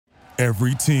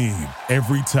Every team,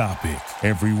 every topic,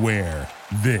 everywhere.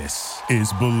 This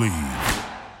is Believe.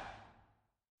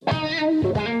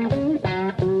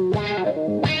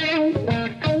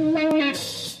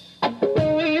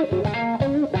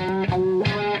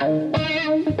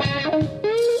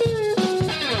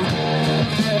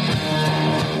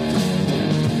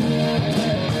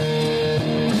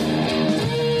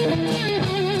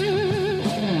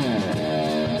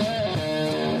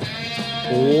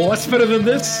 What's better than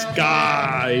this?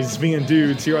 Guys being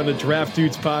dudes here on the Draft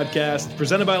Dudes podcast,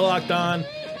 presented by Locked On.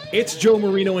 It's Joe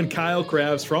Marino and Kyle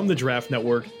Krabs from the Draft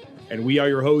Network, and we are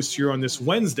your hosts here on this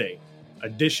Wednesday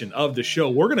edition of the show.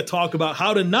 We're going to talk about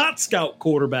how to not scout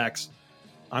quarterbacks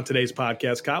on today's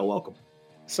podcast. Kyle, welcome.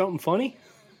 Something funny?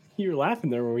 You were laughing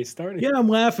there when we started. Yeah, I'm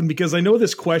laughing because I know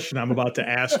this question I'm about to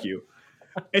ask you.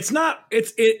 It's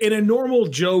in a normal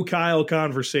Joe Kyle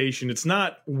conversation. It's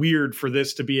not weird for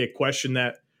this to be a question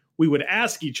that we would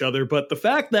ask each other, but the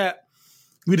fact that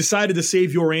we decided to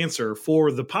save your answer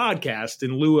for the podcast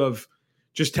in lieu of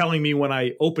just telling me when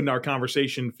I opened our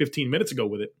conversation 15 minutes ago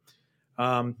with it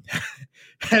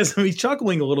has me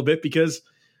chuckling a little bit because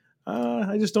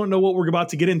I just don't know what we're about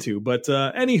to get into. But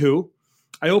anywho,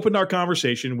 I opened our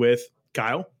conversation with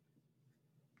Kyle.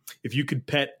 If you could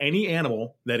pet any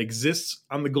animal that exists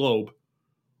on the globe,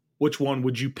 which one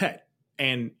would you pet?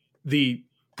 And the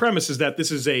premise is that this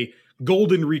is a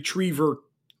golden retriever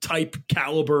type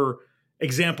caliber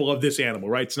example of this animal,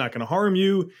 right? It's not going to harm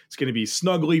you. It's going to be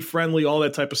snuggly, friendly, all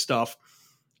that type of stuff.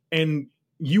 And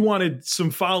you wanted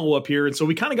some follow-up here. And so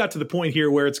we kind of got to the point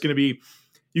here where it's going to be,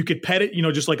 you could pet it,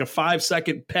 just like a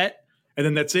 5-second pet, and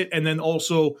then that's it. And then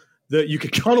also you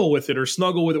could cuddle with it or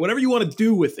snuggle with it, whatever you want to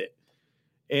do with it.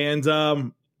 And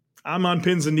I'm on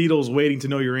pins and needles waiting to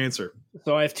know your answer.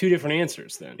 So I have two different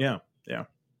answers then. Yeah.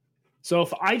 So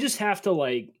if I just have to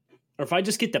or if I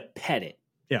just get to pet it.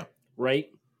 Yeah. Right?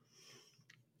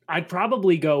 I'd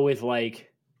probably go with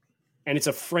and it's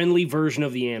a friendly version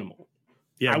of the animal.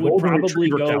 Yeah. I would probably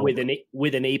go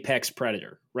with an apex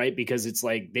predator, right? Because it's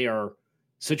they are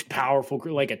such powerful,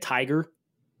 like a tiger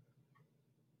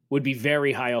would be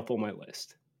very high up on my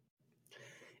list.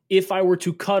 If I were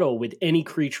to cuddle with any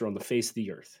creature on the face of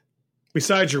the earth.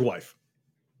 Besides your wife.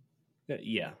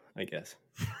 Yeah, I guess.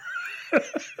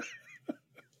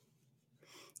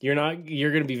 You're going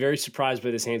to be very surprised by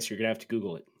this answer. You're going to have to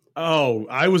Google it. Oh,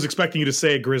 I was expecting you to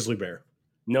say a grizzly bear.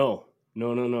 No,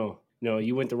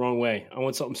 you went the wrong way. I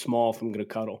want something small if I'm going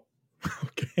to cuddle.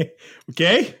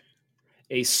 Okay.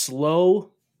 A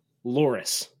slow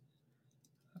loris.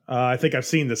 I think I've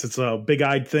seen this. It's a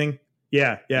big-eyed thing.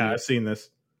 Yeah, I've seen this.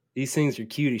 These things are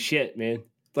cute as shit, man.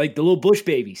 Like the little bush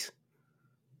babies.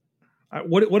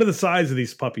 What are the size of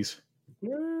these puppies?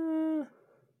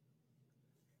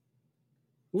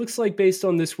 Looks like based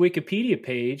on this Wikipedia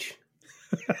page.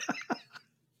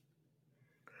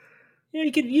 Yeah,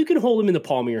 you can hold him in the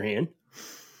palm of your hand.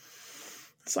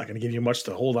 It's not going to give you much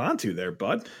to hold on to there,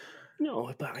 bud.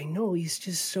 No, but I know he's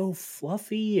just so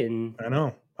fluffy and I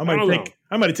know. I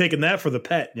might have taken that for the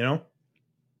pet,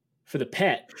 For the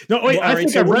pet. No, wait, I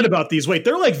think I read about these. Wait,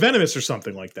 they're like venomous or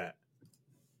something like that.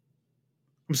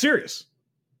 I'm serious.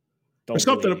 Don't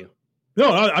believe you.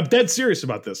 No, I'm dead serious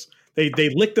about this. They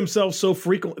lick themselves so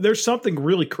frequently. There's something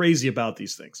really crazy about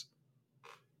these things.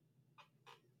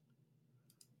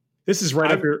 This is right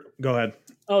up here. Go ahead.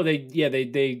 Oh,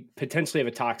 they potentially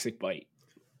have a toxic bite.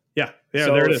 Yeah,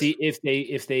 so there it is. If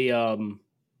they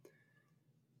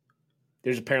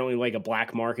there's apparently a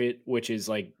black market, which is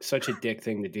such a dick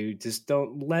thing to do. Just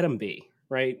don't let them be,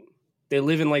 right? They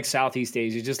live in Southeast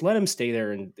Asia. Just let them stay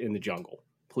there in the jungle,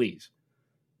 please.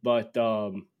 But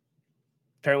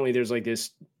apparently there's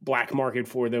this black market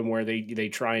for them where they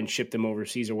try and ship them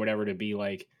overseas or whatever to be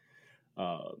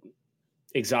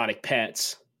exotic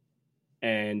pets.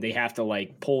 And they have to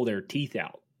pull their teeth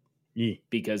out. Yeah.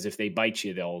 Because if they bite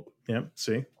you, they'll... Yeah,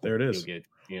 see? There it is.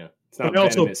 It's not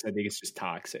venomous. I think it's just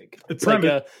toxic. It's like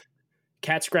a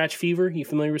cat scratch fever. You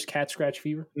familiar with cat scratch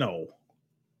fever? No.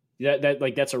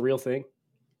 That's a real thing?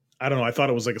 I don't know. I thought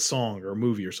it was a song or a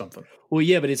movie or something. Well,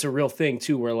 yeah, but it's a real thing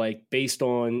too, where based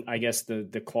on, I guess,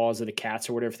 the claws of the cats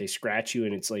or whatever, if they scratch you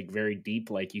and it's very deep,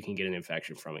 you can get an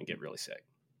infection from it and get really sick.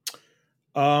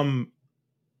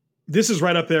 This is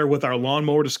right up there with our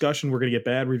lawnmower discussion. We're going to get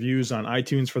bad reviews on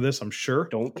iTunes for this, I'm sure. I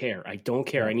don't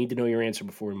care. I need to know your answer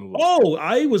before we move on. Oh,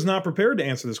 I was not prepared to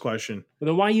answer this question. Well,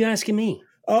 then why are you asking me?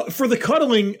 For the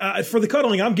cuddling,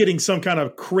 I'm getting some kind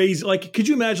of crazy. Could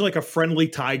you imagine a friendly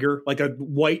tiger, a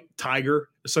white tiger,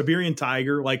 a Siberian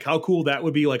tiger? How cool that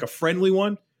would be, a friendly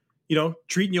one,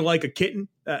 treating you like a kitten.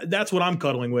 That's what I'm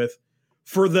cuddling with.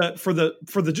 for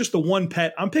the just the one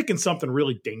pet, I'm picking something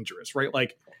really dangerous, right?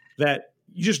 Like that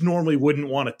you just normally wouldn't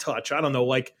want to touch. I don't know,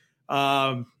 like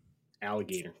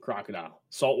alligator, crocodile,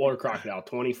 saltwater crocodile,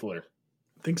 20-footer.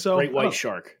 Think so? Great white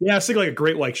shark. Yeah, I was thinking like a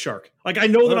great white shark. Like I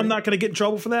know that I'm not going to get in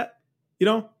trouble for that. You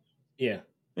know? Yeah.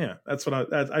 Yeah, that's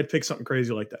what I'd pick something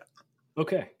crazy like that.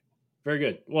 Okay. Very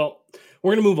good. Well,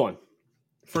 we're going to move on.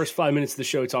 First 5 minutes of the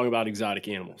show talking about exotic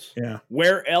animals. Yeah.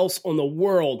 Where else on the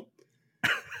world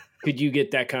could you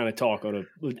get that kind of talk on an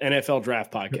NFL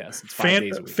draft podcast? It's 5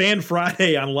 days a week. Fan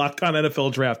Friday on Locked On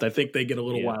NFL Draft. I think they get a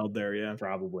little wild there. Yeah,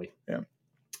 probably. Yeah.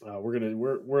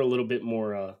 We're a little bit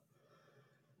more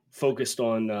focused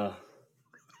on the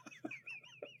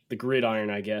gridiron,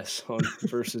 I guess, on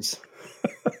versus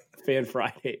Fan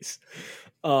Fridays.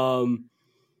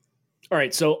 All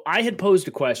right, so I had posed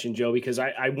a question, Joe, because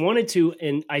I wanted to,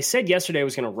 and I said yesterday I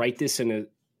was going to write this in a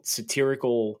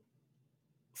satirical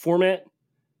format,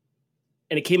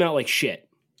 and it came out like shit.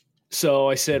 So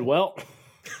I said, well,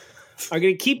 I'm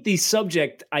going to keep the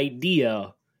subject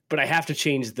idea, but I have to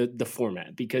change the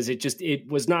format because it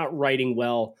was not writing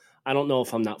well. I don't know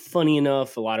if I'm not funny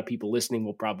enough. A lot of people listening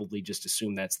will probably just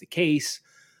assume that's the case.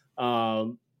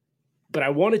 But I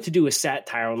wanted to do a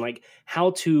satire on like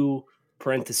how to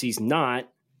parentheses not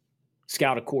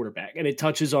scout a quarterback, and it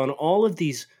touches on all of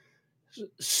these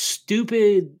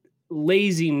stupid,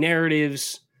 lazy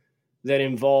narratives that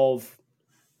involve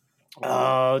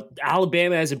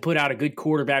Alabama hasn't put out a good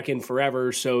quarterback in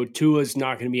forever, so Tua's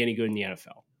not going to be any good in the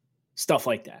NFL. Stuff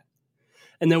like that.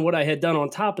 And then what I had done on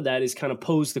top of that is kind of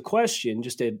pose the question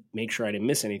just to make sure I didn't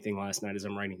miss anything last night as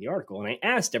I'm writing the article. And I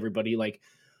asked everybody, like,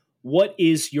 what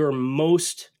is your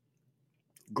most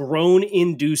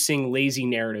groan-inducing lazy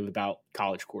narrative about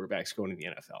college quarterbacks going to the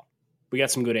NFL? We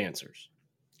got some good answers.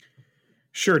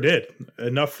 Sure did.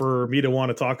 Enough for me to want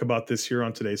to talk about this here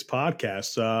on today's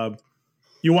podcast.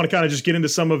 You want to kind of just get into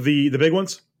some of the big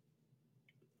ones?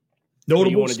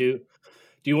 Notables? Do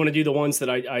you want to do the ones that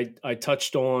I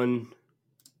touched on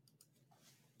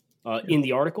in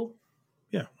the article?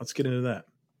 Yeah, let's get into that.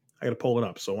 I got to pull it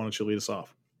up, so why don't you lead us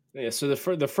off? Yeah, so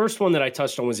the first one that I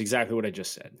touched on was exactly what I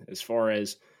just said, as far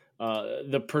as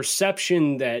the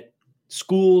perception that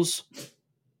schools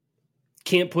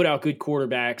can't put out good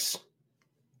quarterbacks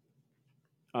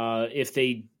if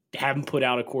they haven't put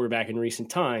out a quarterback in recent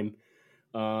time.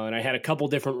 And I had a couple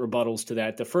different rebuttals to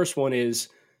that. The first one is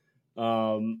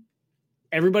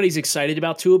everybody's excited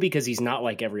about Tua because he's not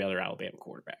like every other Alabama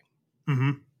quarterback.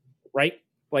 Mm-hmm. Right?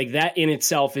 Like that in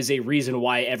itself is a reason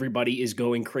why everybody is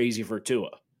going crazy for Tua.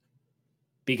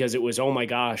 Because it was, oh my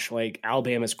gosh, like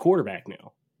Alabama's quarterback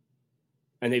now.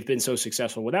 And they've been so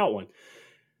successful without one.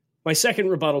 My second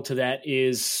rebuttal to that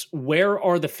is, where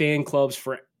are the fan clubs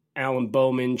for Alan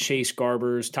Bowman, Chase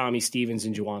Garbers, Tommy Stevens,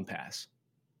 and Juwan Pass?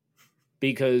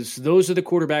 Because those are the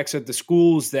quarterbacks at the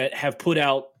schools that have put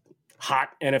out hot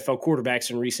NFL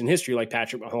quarterbacks in recent history, like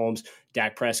Patrick Mahomes,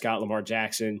 Dak Prescott, Lamar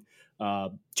Jackson,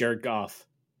 Jared Goff.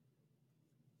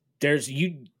 There's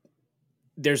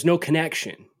no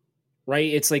connection.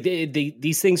 Right? It's like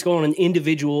these things go on an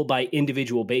individual by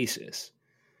individual basis.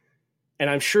 And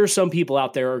I'm sure some people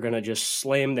out there are going to just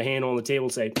slam the hand on the table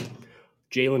and say,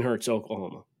 Jalen Hurts,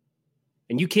 Oklahoma.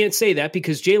 And you can't say that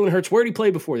because Jalen Hurts, where did he play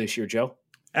before this year, Joe?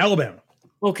 Alabama.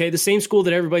 Okay, the same school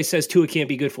that everybody says Tua can't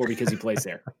be good for because he plays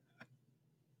there.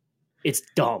 It's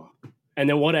dumb. And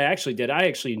then what I actually did, I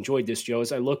actually enjoyed this, Joe,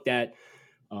 is I looked at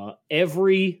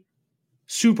every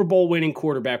Super Bowl winning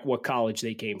quarterback, what college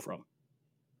they came from.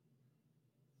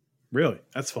 Really?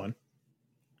 That's fun.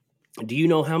 Do you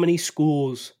know how many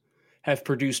schools have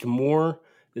produced more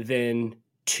than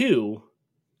 2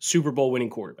 Super Bowl winning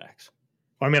quarterbacks?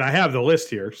 I mean, I have the list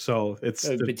here, so it's.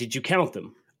 But did you count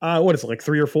them? What is it, like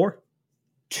 3 or 4?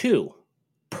 2.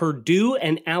 Purdue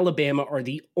and Alabama are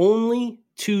the only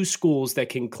 2 schools that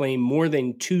can claim more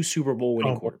than 2 Super Bowl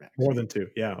winning quarterbacks. More than 2.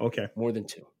 Yeah. Okay. More than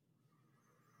 2.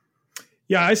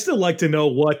 Yeah, I still like to know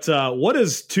what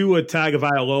does Tua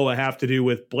Tagovailoa have to do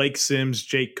with Blake Sims,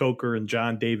 Jake Coker, and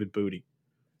John David Booty,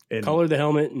 and color the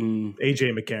helmet and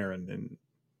AJ McCarron, and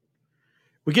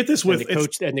we get this with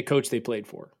the coach they played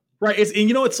for, right?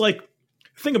 It's like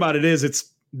the thing about it is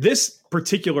it's this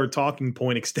particular talking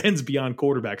point extends beyond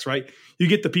quarterbacks, right? You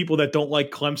get the people that don't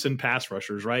like Clemson pass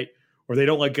rushers, right? Or they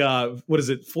don't like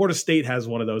Florida State has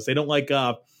one of those. They don't like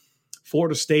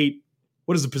Florida State.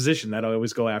 What is the position that I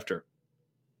always go after?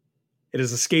 It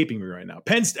is escaping me right now.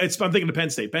 I'm thinking of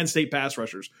Penn State pass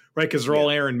rushers, right? Because they're all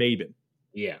Aaron Maben.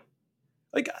 Yeah.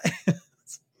 Like,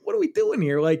 what are we doing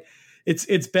here? Like,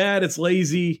 it's bad. It's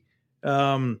lazy.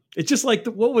 It's just like,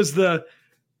 they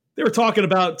were talking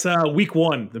about week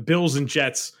 1, the Bills and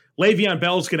Jets. Le'Veon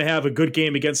Bell's going to have a good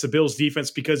game against the Bills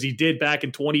defense because he did back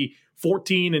in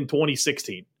 2014 and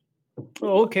 2016.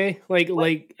 Oh, okay.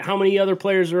 Like how many other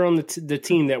players are on the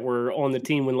team that were on the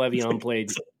team when Le'Veon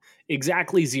played?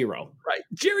 Exactly 0. Right.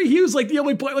 Jerry Hughes, like the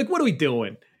only player. Like, what are we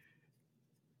doing?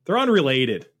 They're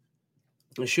unrelated.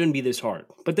 It shouldn't be this hard,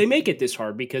 but they make it this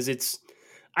hard because it's.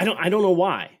 I don't know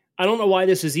why. I don't know why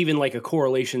this is even like a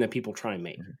correlation that people try and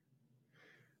make.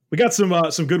 We got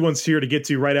some good ones here to get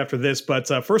to right after this, but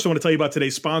first I want to tell you about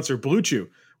today's sponsor, Blue Chew.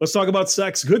 Let's talk about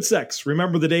sex, good sex.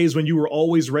 Remember the days when you were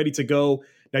always ready to go.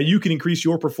 Now you can increase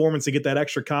your performance and get that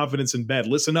extra confidence in bed.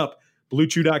 Listen up,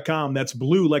 BlueChew.com. That's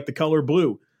blue like the color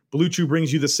blue. Blue Chew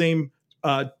brings you the same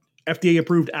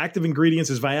FDA-approved active ingredients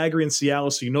as Viagra and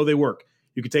Cialis, so you know they work.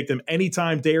 You can take them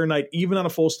anytime, day or night, even on a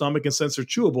full stomach, and since they're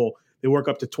chewable, they work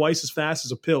up to twice as fast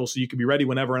as a pill, so you can be ready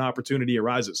whenever an opportunity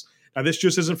arises. Now, this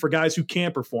just isn't for guys who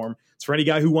can't perform. It's for any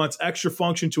guy who wants extra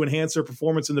function to enhance their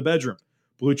performance in the bedroom.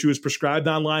 Blue Chew is prescribed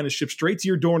online and shipped straight to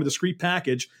your door in a discreet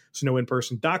package, so no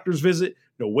in-person doctor's visit,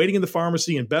 no waiting in the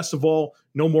pharmacy, and best of all,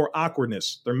 no more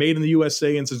awkwardness. They're made in the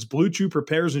USA, and since Blue Chew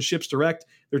prepares and ships direct,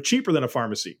 they're cheaper than a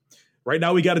pharmacy. Right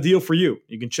now, we got a deal for you.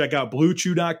 You can check out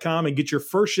BlueChew.com and get your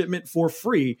first shipment for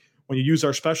free when you use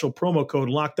our special promo code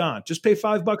LOCKEDON. Just pay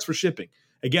 $5 for shipping.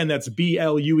 Again, that's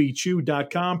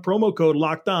BLUEChew.com, promo code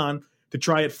LOCKEDON to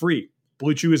try it free.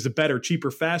 Blue Chew is the better,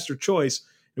 cheaper, faster choice,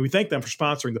 and we thank them for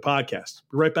sponsoring the podcast.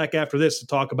 We're right back after this to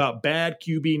talk about bad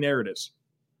QB narratives.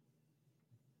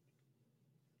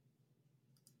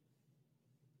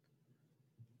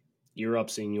 You're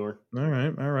up, senor. All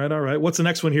right. What's the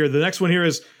next one here? The next one here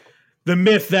is the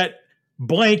myth that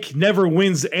blank never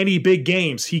wins any big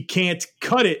games. He can't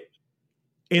cut it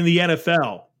in the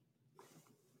NFL.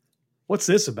 What's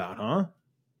this about, huh?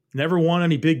 Never won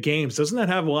any big games. Doesn't that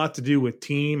have a lot to do with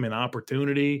team and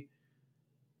opportunity?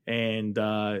 And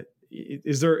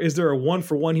is there a one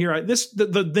for one here?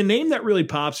 The name that really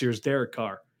pops here is Derek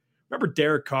Carr. Remember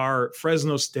Derek Carr,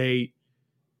 Fresno State,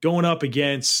 going up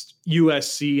against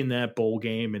USC in that bowl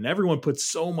game, and everyone put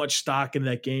so much stock in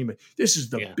that game. This is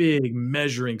the big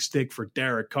measuring stick for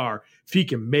Derek Carr. If he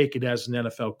can make it as an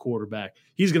NFL quarterback,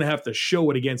 he's going to have to show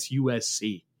it against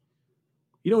USC.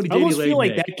 You know what he did? I almost feel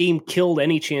like that game killed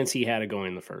any chance he had of going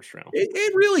in the first round.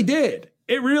 It really did.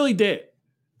 It really did.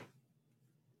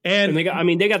 And they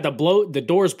got the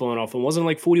doors blown off, and wasn't it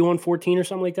like 41-14 or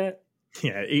something like that?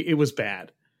 Yeah, it was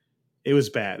bad. It was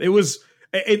bad. It was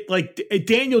like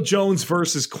Daniel Jones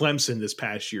versus Clemson this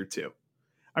past year too.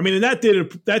 I mean, and that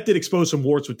did expose some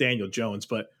warts with Daniel Jones,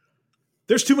 but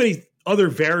there's too many other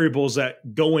variables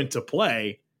that go into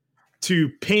play to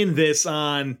pin this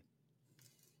on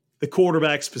the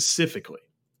quarterback specifically.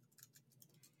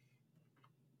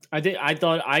 I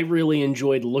thought I really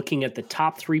enjoyed looking at the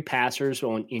top 3 passers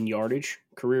in yardage,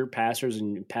 career passers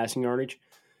and passing yardage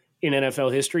in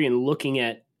NFL history, and looking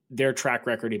at their track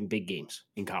record in big games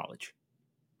in college.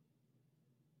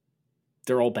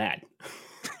 They're all bad,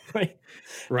 right?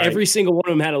 Every single one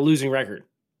of them had a losing record.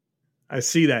 I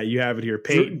see that. You have it here.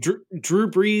 Drew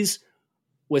Brees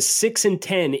was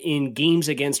 6-10 in games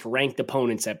against ranked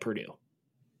opponents at Purdue.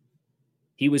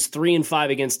 He was 3-5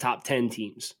 against top 10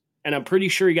 teams. And I'm pretty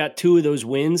sure he got 2 of those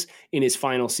wins in his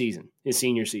final season, his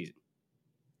senior season.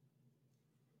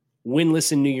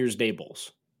 Winless in New Year's Day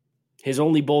bowls. His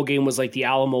only bowl game was like the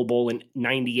Alamo Bowl in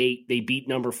 98. They beat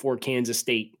number 4 Kansas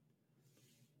State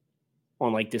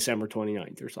on like December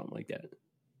 29th or something like that.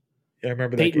 Yeah, I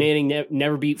remember that. Peyton Manning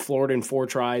never beat Florida in 4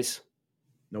 tries.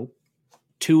 Nope.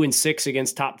 2-6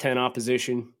 against top 10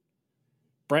 opposition.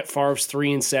 Brett Favre's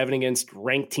 3-7 against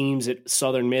ranked teams at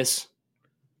Southern Miss.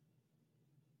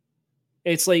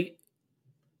 It's like,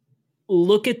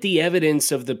 look at the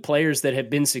evidence of the players that have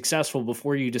been successful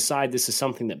before you decide this is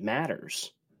something that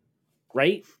matters,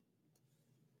 right?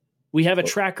 We have a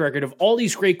track record of all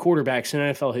these great quarterbacks in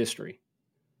NFL history.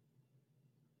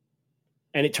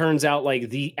 And it turns out like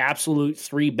the absolute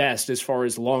 3 best as far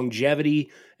as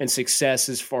longevity and success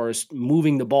as far as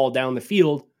moving the ball down the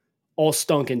field all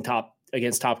stunk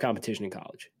against top competition in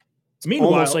college. It's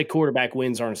almost like quarterback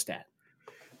wins aren't a stat.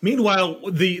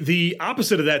 Meanwhile, the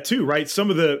opposite of that too, right?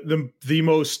 Some of the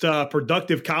most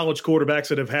productive college quarterbacks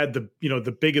that have had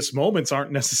the biggest moments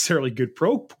aren't necessarily good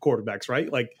pro quarterbacks,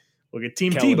 right? Like look at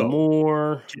Team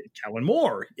Tebow, Kellen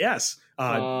Moore, yes,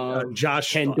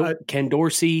 Ken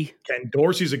Dorsey. Ken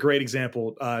Dorsey's a great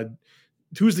example.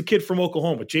 Who's the kid from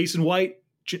Oklahoma? Jason White,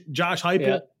 Josh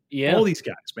Heupel, all these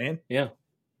guys, man. Yeah,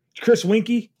 Chris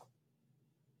Winkie.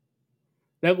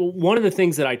 That one of the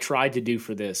things that I tried to do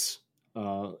for this.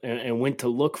 And went to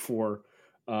look for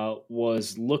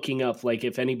was looking up like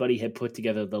if anybody had put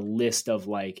together the list of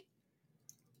like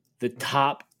the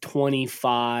top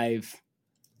 25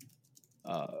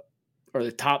 or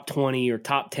the top 20 or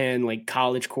top 10 like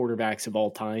college quarterbacks of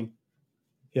all time.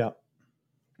 Yeah.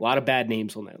 A lot of bad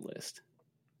names on that list.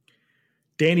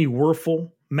 Danny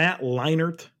Werfel, Matt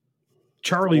Leinart,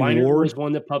 Charlie Leinart Ward. was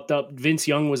one that popped up. Vince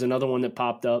Young was another one that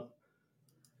popped up.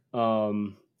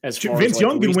 As far Vince as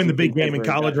Young can win the recent big game in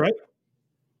college, right?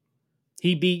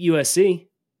 He beat USC.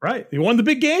 Right. He won the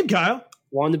big game, Kyle.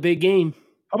 Won the big game.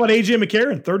 How about AJ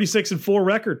McCarron? 36-4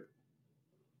 record.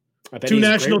 I bet 2 he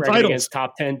has national a great record titles against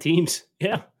top 10 teams.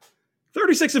 Yeah.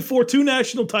 36-4, 2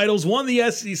 national titles, won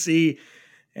the SEC,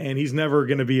 and he's never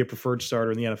going to be a preferred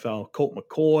starter in the NFL. Colt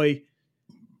McCoy.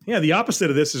 Yeah, the opposite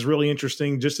of this is really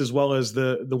interesting, just as well as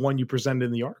the one you presented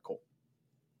in the article.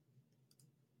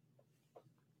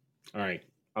 All right.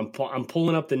 I'm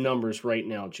pulling up the numbers right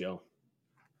now, Joe,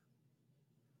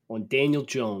 on Daniel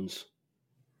Jones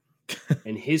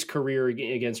and his career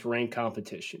against ranked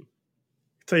competition.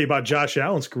 I'll tell you about Josh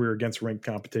Allen's career against ranked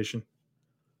competition.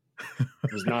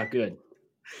 It was not good.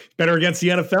 Better against the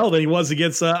NFL than he was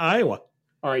against Iowa.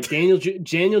 All right,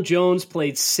 Daniel Jones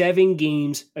played 7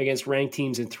 games against ranked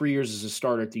teams in 3 years as a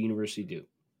starter at the University of Duke.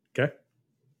 Okay.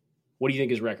 What do you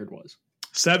think his record was?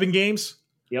 7 games?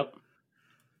 Yep.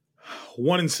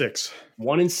 1-6.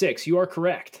 1-6. You are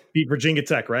correct. Beat Virginia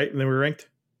Tech, right? And they were ranked?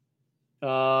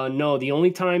 No, the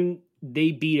only time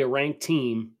they beat a ranked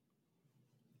team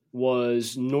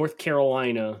was North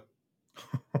Carolina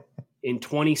in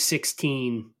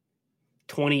 2016,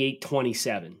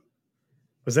 28-27.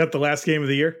 Was that the last game of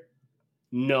the year?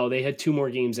 No, they had 2 more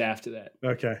games after that.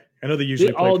 Okay. I know they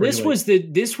usually play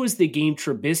this was the game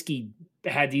Trubisky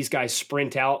had these guys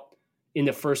sprint out in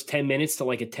the first 10 minutes to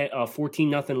like a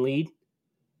 14-0 lead.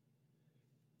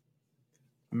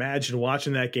 Imagine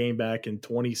watching that game back in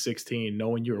 2016,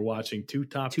 knowing you were watching 2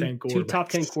 top 10 quarterbacks. 2 top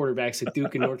 10 quarterbacks at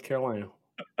Duke and North Carolina.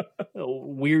 A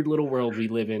weird little world we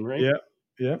live in, right? Yeah,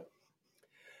 yeah.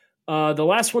 The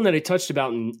last one that I touched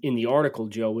about in the article,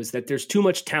 Joe, was that there's too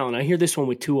much talent. I hear this one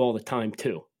with Tua all the time,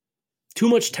 too. Too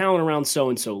much talent around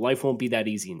so-and-so. Life won't be that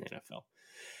easy in the NFL.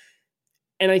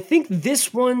 And I think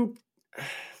this one,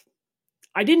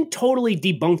 I didn't totally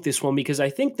debunk this one because I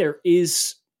think there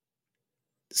is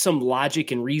some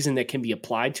logic and reason that can be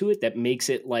applied to it that makes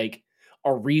it like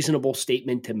a reasonable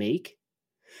statement to make.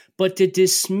 But to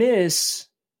dismiss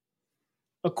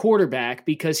a quarterback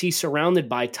because he's surrounded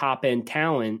by top-end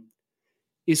talent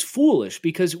is foolish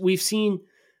because we've seen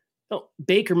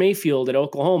Baker Mayfield at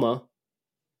Oklahoma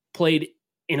played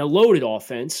in a loaded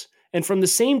offense, and from the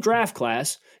same draft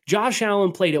class, Josh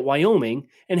Allen played at Wyoming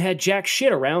and had jack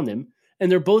shit around him,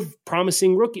 and they're both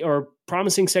promising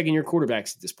second-year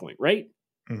quarterbacks at this point, right?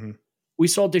 Mm-hmm. We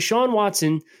saw Deshaun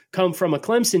Watson come from a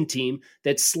Clemson team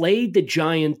that slayed the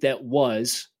giant that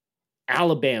was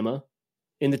Alabama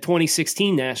in the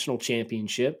 2016 national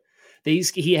championship.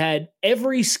 He had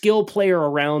every skill player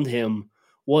around him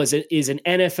is an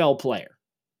NFL player.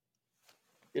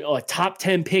 A top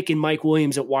 10 pick in Mike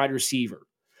Williams at wide receiver.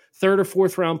 3rd or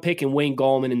 4th round pick in Wayne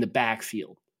Gallman in the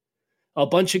backfield. A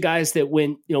bunch of guys that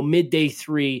went, midday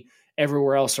 3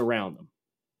 everywhere else around them.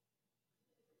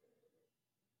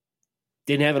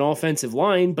 Didn't have an offensive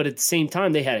line, but at the same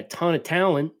time, they had a ton of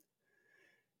talent.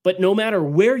 But no matter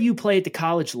where you play at the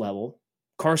college level,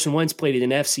 Carson Wentz played at an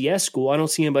FCS school. I don't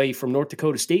see anybody from North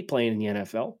Dakota State playing in the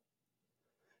NFL.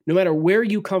 No matter where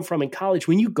you come from in college,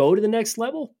 when you go to the next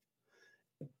level,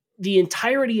 the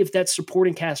entirety of that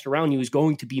supporting cast around you is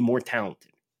going to be more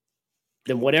talented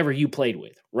than whatever you played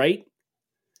with, right?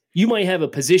 You might have a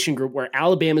position group where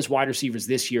Alabama's wide receivers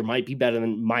this year might be better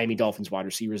than Miami Dolphins wide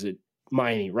receivers at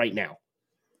Miami right now.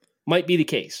 Might be the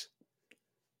case.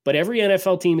 But every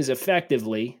NFL team is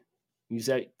effectively, use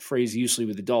that phrase usually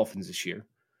with the Dolphins this year,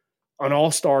 an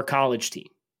all-star college team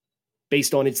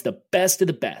based on it's the best of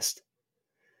the best.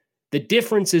 The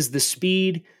difference is the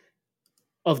speed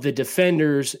of the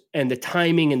defenders and the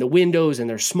timing and the windows, and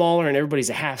they're smaller and everybody's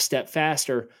a half step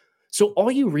faster. So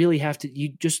all you really have to, you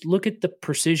just look at the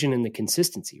precision and the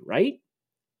consistency, right?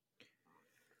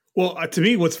 Well, to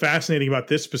me, what's fascinating about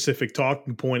this specific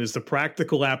talking point is the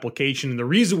practical application. And the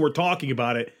reason we're talking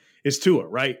about it is Tua,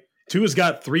 right? Tua's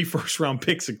got 3 first-round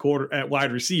picks at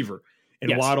wide receiver, and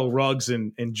yes. Waddle, Ruggs,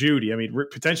 and Judy. I mean,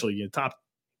 potentially top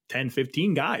 10,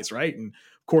 15 guys, right? And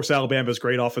of course, Alabama has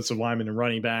great offensive linemen and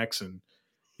running backs. And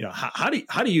how do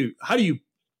you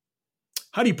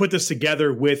put this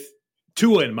together with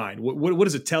Tua in mind? What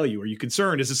does it tell you? Are you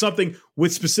concerned? Is it something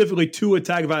with specifically Tua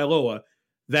Tagovailoa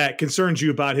that concerns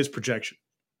you about his projection?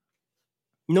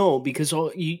 No, because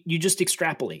you just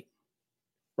extrapolate,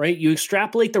 right? You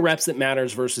extrapolate the reps that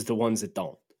matters versus the ones that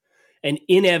don't. And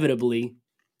inevitably,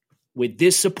 with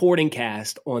this supporting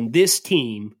cast on this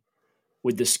team,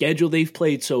 with the schedule they've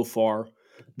played so far,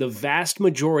 the vast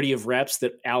majority of reps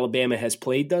that Alabama has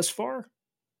played thus far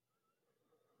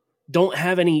don't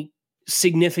have any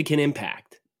significant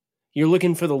impact. You're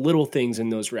looking for the little things in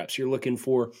those reps. You're looking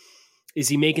for, is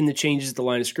he making the changes at the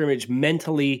line of scrimmage?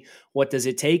 Mentally, what does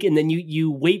it take? And then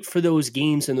you wait for those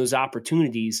games and those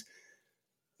opportunities,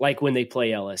 like when they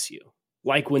play LSU,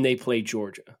 like when they play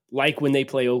Georgia, like when they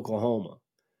play Oklahoma.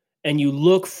 And you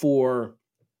look for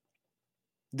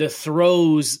the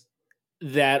throws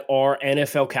that are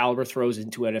NFL caliber throws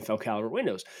into NFL caliber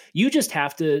windows. You just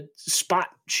have to spot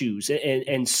choose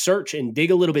and search and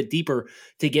dig a little bit deeper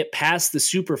to get past the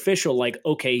superficial, like,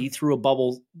 okay, he threw a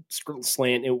bubble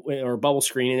slant or bubble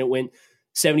screen and it went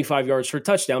 75 yards for a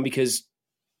touchdown because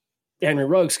Henry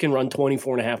Ruggs can run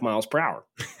 24.5 miles per hour.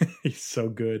 He's so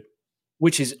good.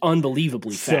 Which is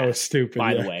unbelievably fast. So stupid,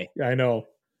 by the way. I know.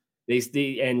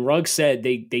 And Ruggs said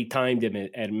they timed him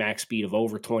at a max speed of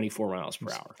over 24 miles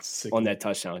per hour on that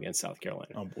touchdown against South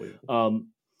Carolina. Unbelievable.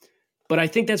 But I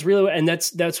think that's really, and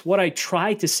that's what I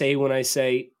try to say when I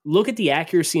say, look at the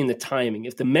accuracy and the timing.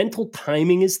 If the mental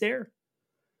timing is there,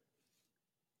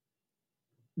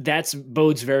 that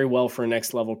bodes very well for a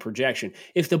next level projection.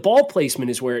 If the ball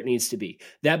placement is where it needs to be,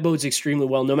 that bodes extremely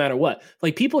well no matter what.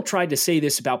 Like, people tried to say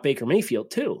this about Baker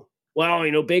Mayfield too.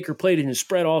 Well, Baker played in a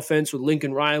spread offense with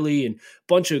Lincoln Riley and a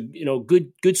bunch of,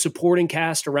 good supporting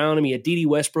cast around him. He had D.D.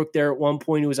 Westbrook there at one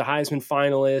point, who was a Heisman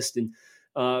finalist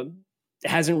and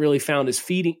hasn't really found his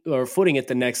footing at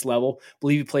the next level. I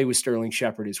believe he played with Sterling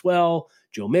Shepard as well.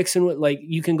 Joe Mixon,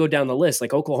 you can go down the list.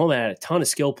 Like, Oklahoma had a ton of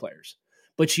skill players.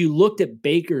 But you looked at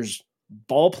Baker's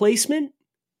ball placement,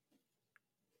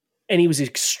 and he was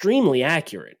extremely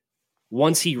accurate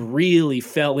once he really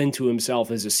fell into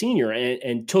himself as a senior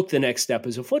and took the next step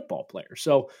as a football player.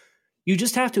 So you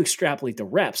just have to extrapolate the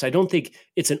reps. I don't think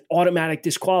it's an automatic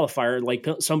disqualifier like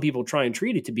some people try and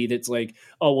treat it to be. That's like,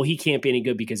 oh, well, he can't be any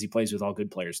good because he plays with all good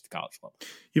players at the college level.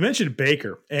 You mentioned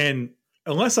Baker, and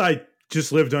unless I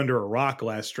just lived under a rock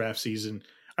last draft season,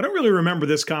 I don't really remember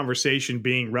this conversation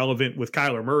being relevant with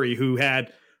Kyler Murray, who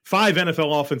had 5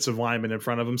 NFL offensive linemen in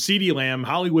front of him: CeeDee Lamb,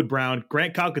 Hollywood Brown,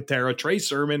 Grant Calcaterra, Trey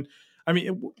Sermon. I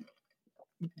mean,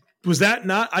 was that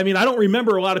not? I mean, I don't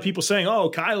remember a lot of people saying, "Oh,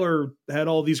 Kyler had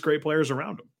all these great players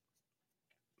around him."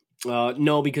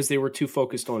 No, because they were too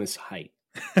focused on his height.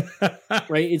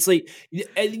 Right? It's like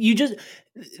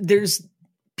there's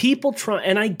people trying,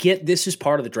 and I get this is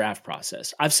part of the draft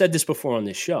process. I've said this before on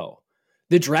this show.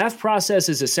 The draft process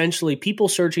is essentially people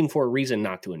searching for a reason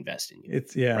not to invest in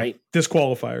you. Right?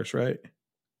 Disqualifiers, right?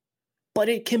 But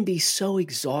it can be so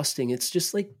exhausting. It's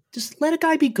just like, just let a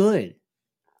guy be good.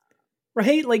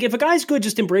 Right? Like, if a guy's good,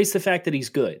 just embrace the fact that he's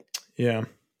good. Yeah.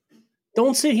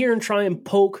 Don't sit here and try and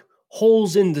poke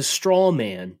holes in the straw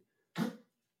man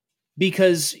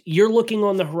because you're looking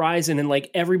on the horizon and like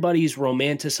everybody's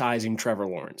romanticizing Trevor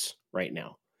Lawrence right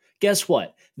now. Guess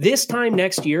what? This time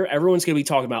next year, everyone's going to be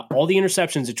talking about all the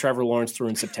interceptions that Trevor Lawrence threw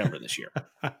in September this year.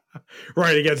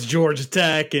 Right, against Georgia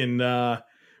Tech and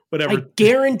whatever. I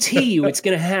guarantee you it's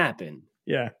going to happen.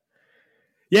 Yeah.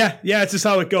 It's just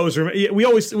how it goes. We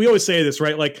always say this,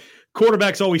 right? Like,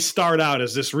 quarterbacks always start out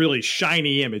as this really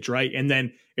shiny image, right? And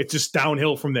then it's just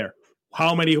downhill from there.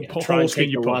 How many holes can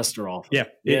you poke? Luster off. Yeah.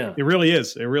 It really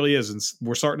is. It really is. And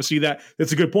we're starting to see that.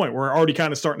 That's a good point. We're already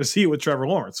kind of starting to see it with Trevor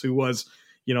Lawrence, who was,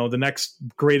 the next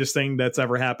greatest thing that's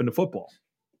ever happened to football.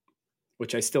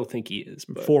 Which I still think he is.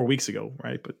 But 4 weeks ago,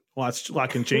 right? But a lot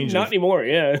can change. Not anymore,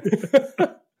 yeah.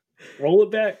 Roll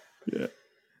it back. Yeah.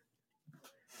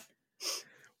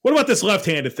 What about this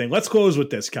left-handed thing? Let's close with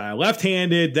this, Kyle.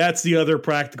 Left-handed, that's the other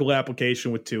practical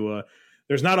application with Tua.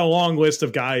 There's not a long list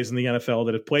of guys in the NFL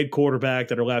that have played quarterback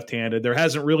that are left-handed. There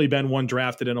hasn't really been one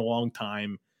drafted in a long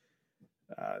time.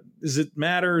 Does it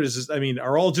matter?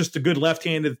 Are all just the good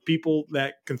left-handed people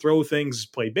that can throw things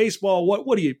play baseball?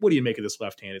 What do you make of this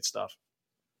left-handed stuff?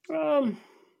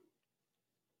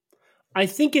 I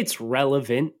think it's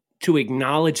relevant to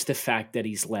acknowledge the fact that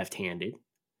he's left-handed.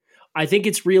 I think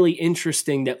it's really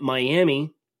interesting that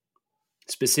Miami,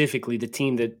 specifically the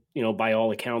team that, by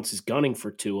all accounts is gunning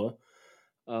for Tua,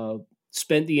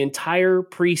 spent the entire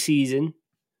preseason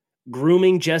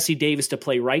grooming Jesse Davis to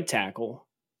play right tackle.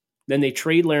 Then they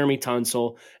trade Laramie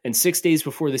Tunsil, and 6 days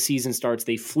before the season starts,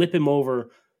 they flip him over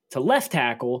to left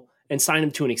tackle and sign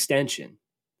him to an extension.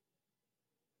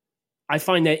 I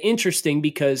find that interesting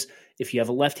because if you have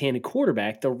a left-handed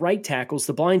quarterback, the right tackle is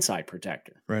the blindside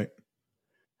protector. Right.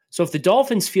 So if the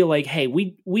Dolphins feel like, hey,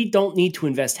 we don't need to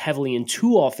invest heavily in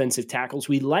 2 offensive tackles.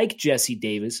 We like Jesse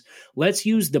Davis. Let's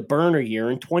use the burner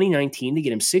year in 2019 to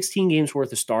get him 16 games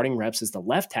worth of starting reps as the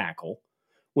left tackle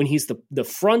when he's the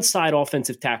front side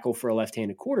offensive tackle for a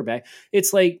left-handed quarterback.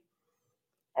 It's like,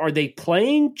 are they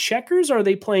playing checkers or are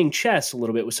they playing chess a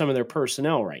little bit with some of their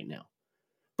personnel right now?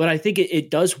 But I think it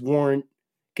does warrant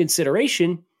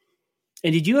consideration.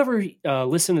 And did you ever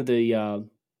listen to the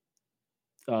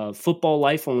Football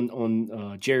Life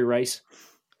on Jerry Rice?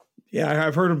 Yeah,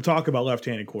 I've heard him talk about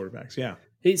left-handed quarterbacks. Yeah.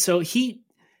 So he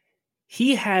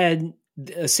had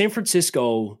San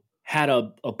Francisco had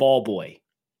a ball boy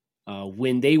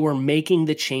when they were making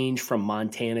the change from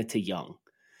Montana to Young.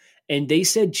 And they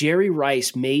said Jerry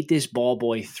Rice made this ball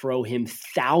boy throw him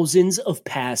thousands of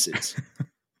passes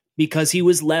because he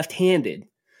was left-handed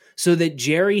so that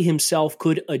Jerry himself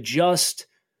could adjust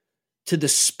to the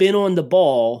spin on the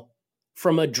ball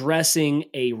from addressing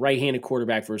a right-handed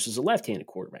quarterback versus a left-handed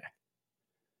quarterback.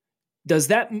 Does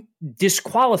that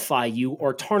disqualify you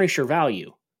or tarnish your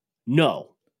value?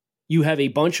 No. You have a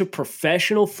bunch of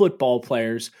professional football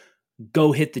players.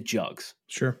 Go hit the jugs.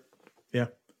 Sure. Yeah.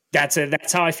 That's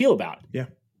how I feel about it. Yeah.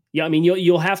 Yeah, I mean,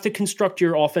 you'll have to construct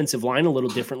your offensive line a little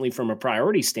differently from a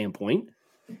priority standpoint,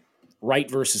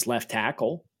 right versus left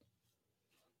tackle.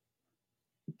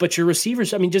 But your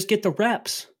receivers, I mean, just get the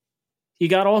reps. You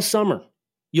got all summer.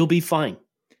 You'll be fine.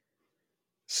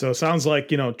 So it sounds like,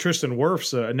 Tristan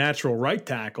Wirf's a natural right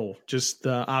tackle, just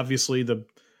obviously the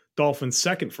Dolphins'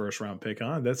 second first-round pick,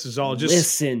 huh? This is all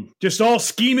just all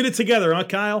scheming it together, huh,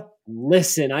 Kyle?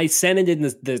 Listen, I sent it in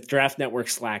the Draft Network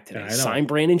Slack today. Yeah, sign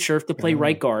Brandon Scherf to play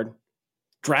right guard.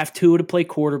 Draft Tua to play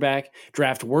quarterback.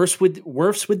 Draft Wirfs with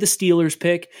the Steelers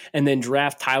pick, and then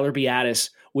draft Tyler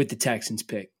Biadasz with the Texans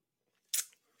pick.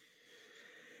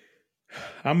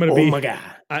 I'm going to be. Oh my God!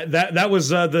 That was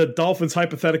the Dolphins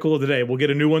hypothetical of the day. We'll get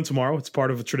a new one tomorrow. It's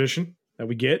part of a tradition that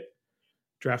we get.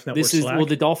 Draft Network Slack.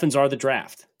 The Dolphins are the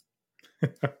draft.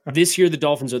 This year, the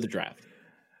Dolphins are the draft.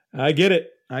 I get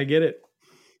it.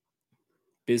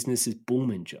 Business is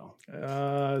booming, Joe.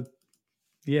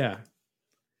 Yeah.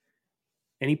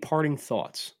 Any parting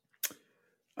thoughts?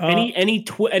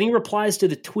 Any replies to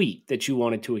the tweet that you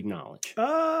wanted to acknowledge?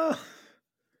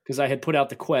 Because I had put out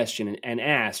the question and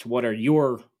asked, what are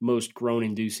your most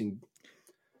groan-inducing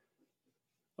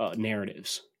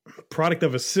narratives? Product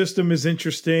of a system is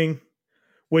interesting.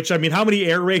 Which, I mean, how many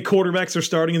air raid quarterbacks are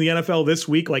starting in the NFL this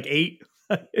week? Like 8?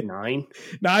 9?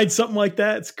 9, something like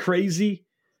that. It's crazy.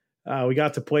 We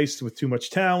got to place with too much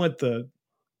talent. The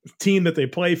team that they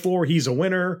play for, he's a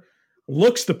winner.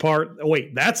 Looks the part. Oh,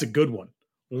 wait, that's a good one.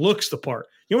 Looks the part.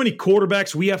 You know how many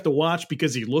quarterbacks we have to watch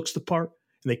because he looks the part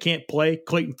and they can't play?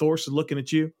 Clayton Thorson looking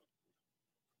at you.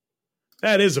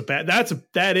 That is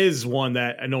one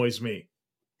that annoys me.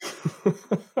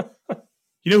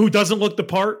 You know who doesn't look the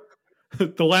part?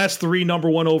 The last 3 number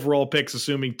 1 overall picks,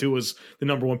 assuming Tua's the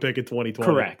number 1 pick in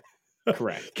 2020.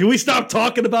 Correct. Can we stop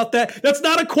talking about that? That's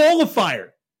not a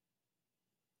qualifier.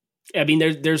 I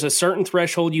mean, there's a certain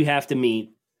threshold you have to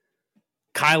meet.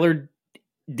 Kyler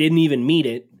didn't even meet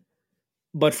it,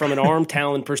 but from an arm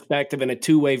talent perspective and a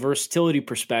two-way versatility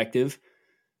perspective,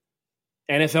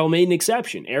 NFL made an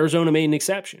exception. Arizona made an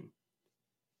exception.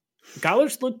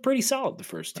 Kyler's looked pretty solid the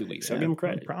first 2 weeks. I'll give him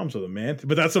credit. No problems with him, man.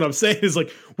 But that's what I'm saying is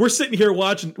like we're sitting here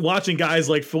watching guys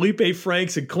like Felipe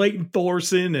Franks and Clayton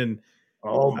Thorson and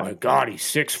oh my God, he's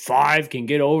 6'5", can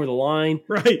get over the line.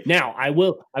 Right. Now, I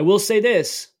will say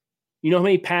this. You know how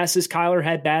many passes Kyler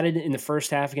had batted in the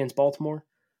first half against Baltimore?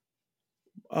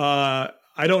 I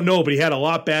don't know, but he had a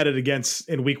lot batted against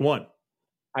in week 1.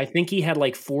 I think he had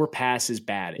like 4 passes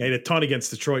batted. He had a ton against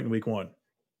Detroit in week 1.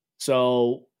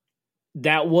 So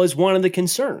that was one of the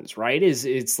concerns, right?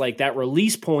 It's like that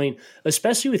release point,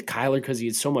 especially with Kyler because he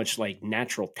had so much like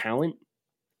natural talent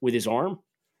with his arm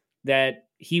that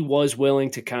he was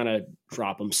willing to kind of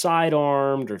drop him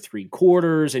sidearmed or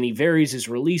 3/4, and he varies his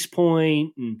release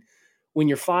point. And when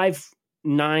you're 5'9"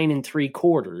 and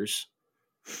 3/4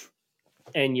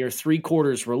 and your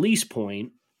 3/4 release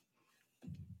point,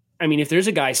 I mean, if there's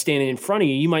a guy standing in front of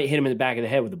you, you might hit him in the back of the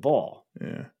head with the ball.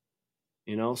 Yeah.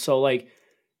 So like,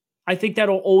 I think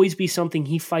that'll always be something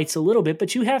he fights a little bit,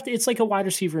 but it's like a wide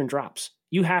receiver in drops.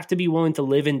 You have to be willing to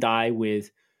live and die with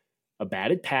a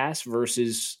batted pass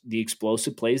versus the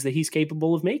explosive plays that he's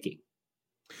capable of making.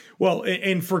 Well,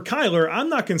 and for Kyler, I'm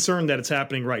not concerned that it's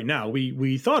happening right now.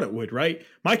 We thought it would, right?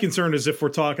 My concern is if we're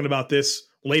talking about this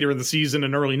later in the season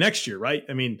and early next year, right?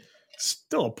 I mean,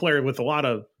 still a player with a lot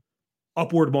of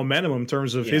upward momentum in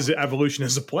terms of his evolution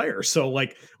as a player. So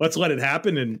like, let's let it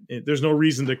happen. And there's no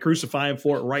reason to crucify him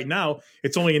for it right now.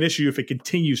 It's only an issue if it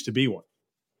continues to be one.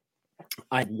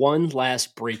 I have one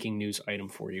last breaking news item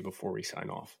for you before we sign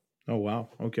off. Oh, wow.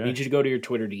 Okay. I need you to go to your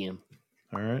Twitter DM.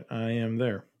 All right. I am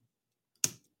there.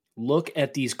 Look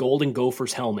at these Golden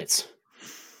Gophers helmets.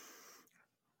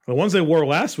 The ones they wore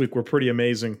last week were pretty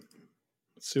amazing.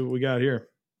 Let's see what we got here.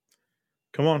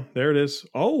 Come on. There it is.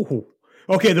 Oh,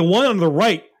 okay. The one on the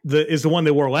right is the one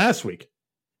they wore last week.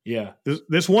 Yeah.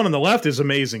 This one on the left is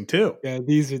amazing too. Yeah,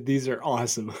 these are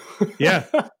awesome. Yeah.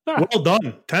 Well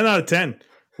done. 10 out of 10.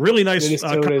 Really nice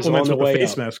compliments with the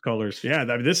face mask colors. Yeah, I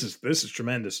mean, this is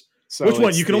tremendous. So which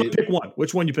one? You can only pick one.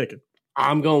 Which one you picking?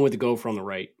 I'm going with the Gopher on the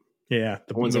right. Yeah,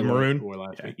 the maroon.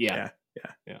 Yeah.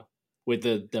 With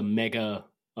the mega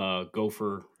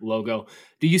Gopher logo.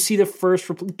 Do you see the first?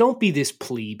 Don't be this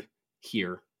plebe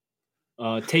here.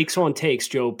 Takes on takes,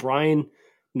 Joe. Brian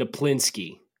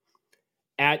Naplinski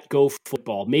at Go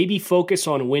Football. Maybe focus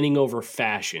on winning over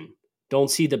fashion. Don't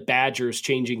see the Badgers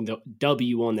changing the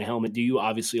W on the helmet. Do you?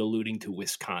 Obviously alluding to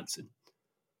Wisconsin.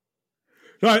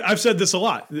 No, I've said this a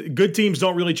lot. Good teams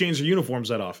don't really change their uniforms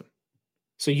that often.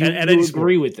 So you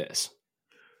agree with this?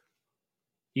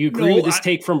 You agree with this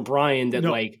take from Brian that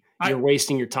you're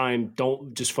wasting your time.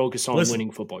 Don't just focus on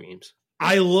winning football games.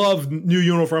 I love new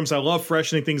uniforms. I love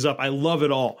freshening things up. I love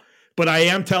it all. But I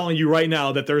am telling you right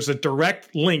now that there's a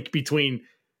direct link between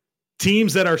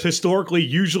teams that are historically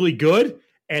usually good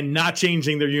and not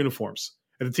changing their uniforms.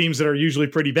 And the teams that are usually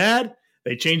pretty bad,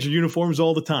 they change their uniforms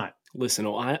all the time. Listen,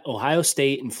 Ohio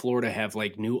State and Florida have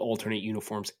new alternate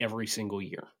uniforms every single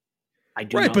year. I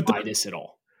do not buy this at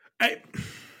all.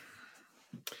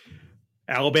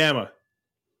 Alabama.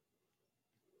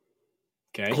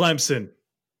 Okay. Clemson.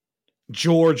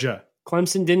 Georgia.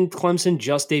 Didn't Clemson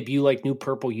just debut new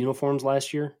purple uniforms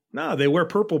last year? No, they wear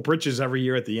purple breeches every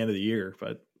year at the end of the year,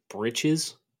 but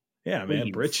breeches? Yeah,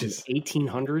 man, breeches.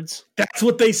 1800s? That's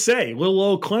what they say. Little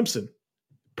old Clemson.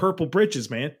 Purple breeches,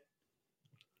 man.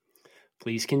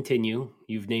 Please continue.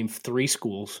 You've named 3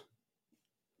 schools.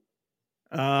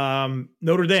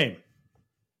 Notre Dame.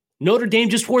 Notre Dame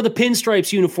just wore the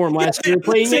pinstripes uniform last year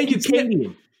playing in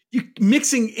Stadium.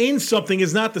 Mixing in something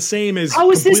is not the same as how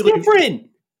is this different?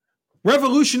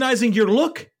 Revolutionizing your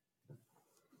look.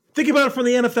 Think about it from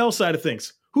the NFL side of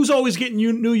things. Who's always getting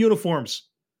new uniforms?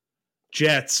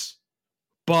 Jets,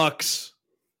 Bucks,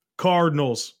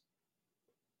 Cardinals.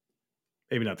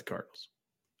 Maybe not the Cardinals.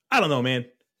 I don't know, man.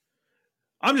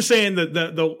 I'm just saying that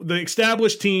the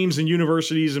established teams and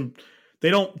universities, and they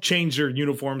don't change their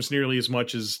uniforms nearly as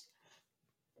much as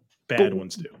bad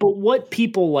ones do. But what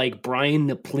people like Brian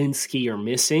Naplinski are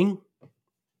missing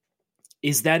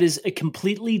is that is a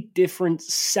completely different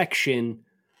section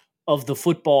of the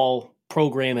football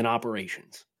program and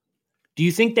operations. Do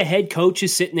you think the head coach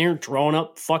is sitting there drawing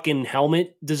up fucking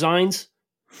helmet designs?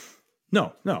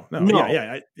 No.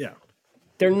 Yeah.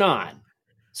 They're not.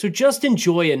 So just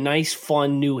enjoy a nice,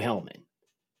 fun new helmet.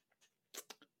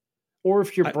 Or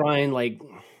if you're Brian,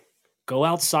 go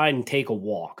outside and take a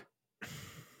walk.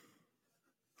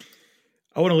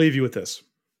 I want to leave you with this.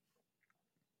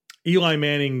 Eli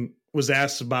Manning was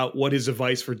asked about what his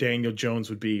advice for Daniel Jones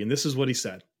would be, and this is what he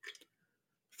said.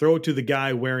 Throw it to the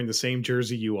guy wearing the same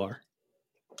jersey you are.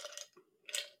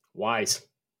 Wise.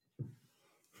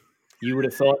 You would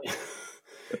have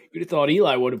thought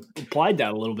Eli would have applied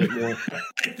that a little bit more.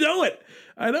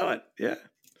 I know it. Yeah.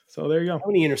 So there you go. How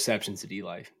many interceptions did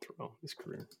Eli throw his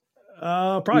career?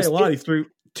 Probably a lot. He threw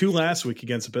 2 last week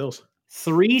against the Bills.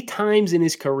 3 times in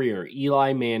his career,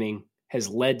 Eli Manning has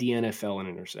led the NFL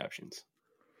in interceptions.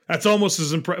 That's almost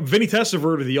as impressive. Vinny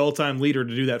Testaverde, the all-time leader,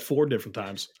 to do that 4 different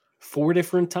times. 4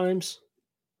 different times?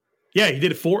 Yeah, he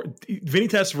did it 4. Vinny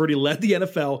Testaverde led the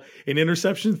NFL in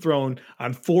interception thrown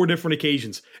on 4 different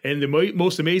occasions. And the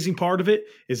most amazing part of it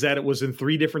is that it was in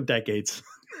 3 different decades.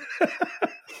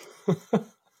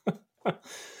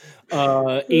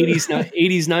 80s,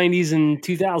 90s, and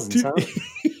 2000s, huh?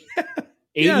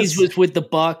 80s was with the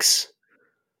Bucks.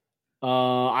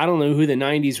 I don't know who the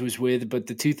 90s was with, but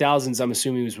the 2000s, I'm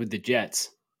assuming, was with the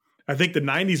Jets. I think the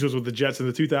 90s was with the Jets and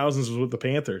the 2000s was with the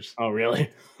Panthers. Oh, really?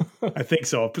 I think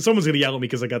so. Someone's going to yell at me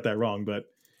because I got that wrong, but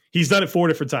he's done it 4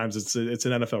 different times. It's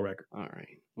an NFL record. All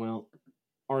right. Well,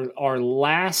 our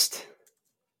last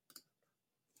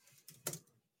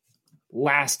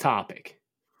topic,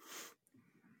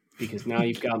 because now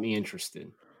you've got me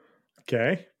interested.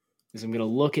 Okay. Is I'm going to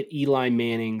look at Eli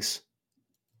Manning's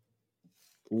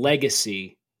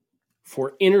legacy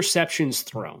for interceptions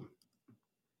thrown.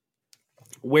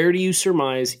 Where do you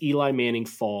surmise Eli Manning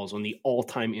falls on the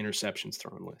all-time interceptions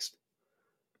thrown list?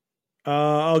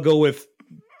 I'll go with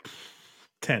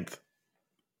 10th.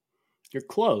 You're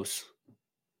close.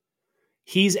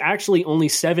 He's actually only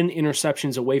 7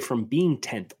 interceptions away from being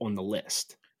 10th on the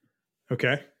list.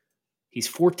 Okay. He's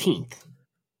 14th.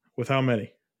 With how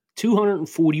many?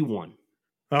 241.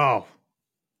 Oh.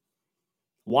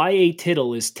 Y.A.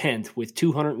 Tittle is 10th with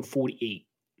 248.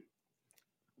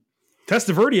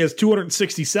 Testaverde has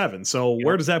 267. So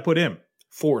where does that put him?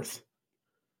 4th.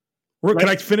 Can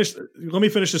I finish? Let me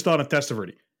finish this thought on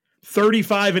Testaverde.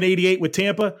 35 and 88 with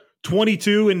Tampa,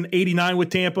 22 and 89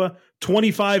 with Tampa,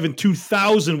 25 and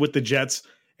 2000 with the Jets,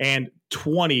 and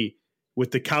 20 with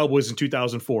the Cowboys in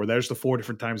 2004. There's the 4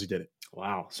 different times he did it.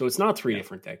 Wow. So it's not 3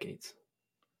 different decades.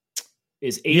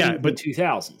 It's 80 and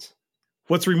 2000s.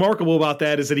 What's remarkable about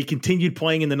that is that he continued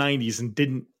playing in the 90s and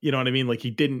didn't, you know what I mean? Like he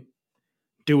didn't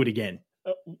do it again.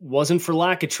 Wasn't for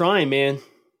lack of trying, man.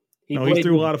 He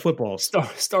threw a lot of footballs.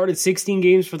 Started 16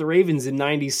 games for the Ravens in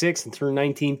 96 and threw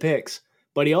 19 picks.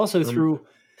 But he also threw,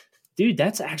 dude,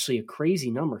 that's actually a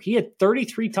crazy number. He had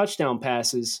 33 touchdown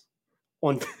passes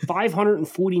on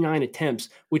 549 attempts,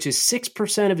 which is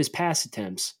 6% of his pass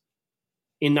attempts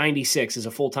in 96 as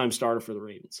a full-time starter for the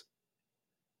Ravens.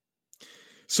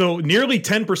 So nearly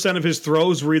 10% of his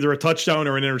throws were either a touchdown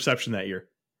or an interception that year.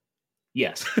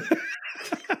 Yes.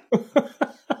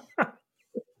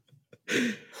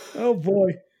 Oh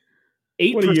boy.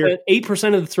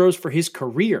 8% of the throws for his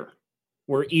career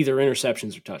were either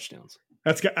interceptions or touchdowns.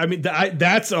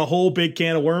 That's a whole big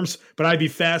can of worms, but I'd be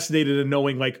fascinated in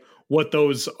knowing like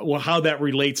how that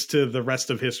relates to the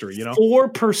rest of history, you know?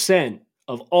 4%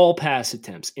 of all pass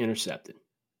attempts intercepted.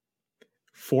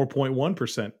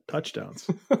 4.1% touchdowns.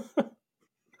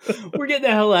 We're getting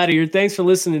the hell out of here. Thanks for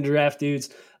listening to Draft Dudes.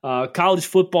 College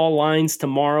football lines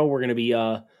tomorrow. We're going to be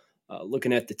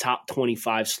looking at the top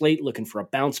 25 slate, looking for a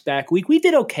bounce back week. We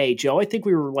did okay, Joe. I think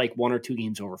we were like 1 or 2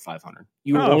 games over 500.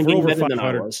 You were one game better than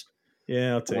I was.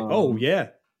 Yeah, I'll take.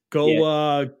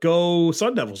 Go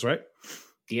Sun Devils, right?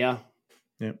 Yeah.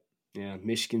 Yeah.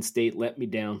 Michigan State let me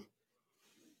down.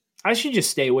 I should just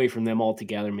stay away from them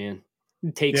altogether, man.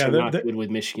 Takes are not good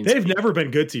with Michigan State. They've never been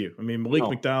good to you. I mean, Malik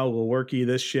McDowell will work you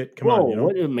this shit. Come on, you know?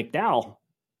 What McDowell?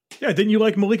 Yeah, didn't you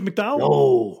like Malik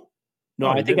McDowell? No,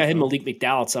 I think I had Malik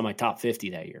McDowell outside my top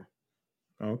 50 that year.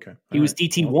 Okay. He was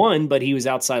DT1, but he was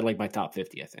outside like my top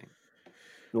 50, I think.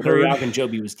 Larry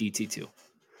Ogunjobi was DT2.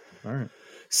 All right.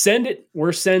 Send it.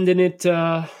 We're sending it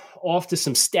off to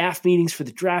some staff meetings for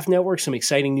the Draft Network. Some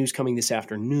exciting news coming this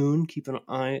afternoon. Keep an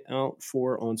eye out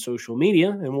for on social media,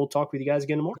 and we'll talk with you guys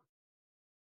again tomorrow.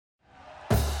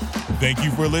 Thank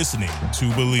you for listening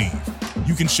to Believe.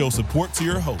 You can show support to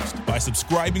your host by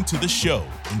subscribing to the show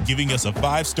and giving us a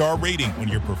 5-star rating on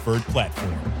your preferred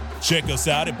platform. Check us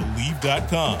out at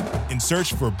Believe.com and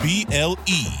search for BLEAV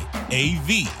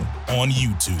on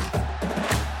YouTube.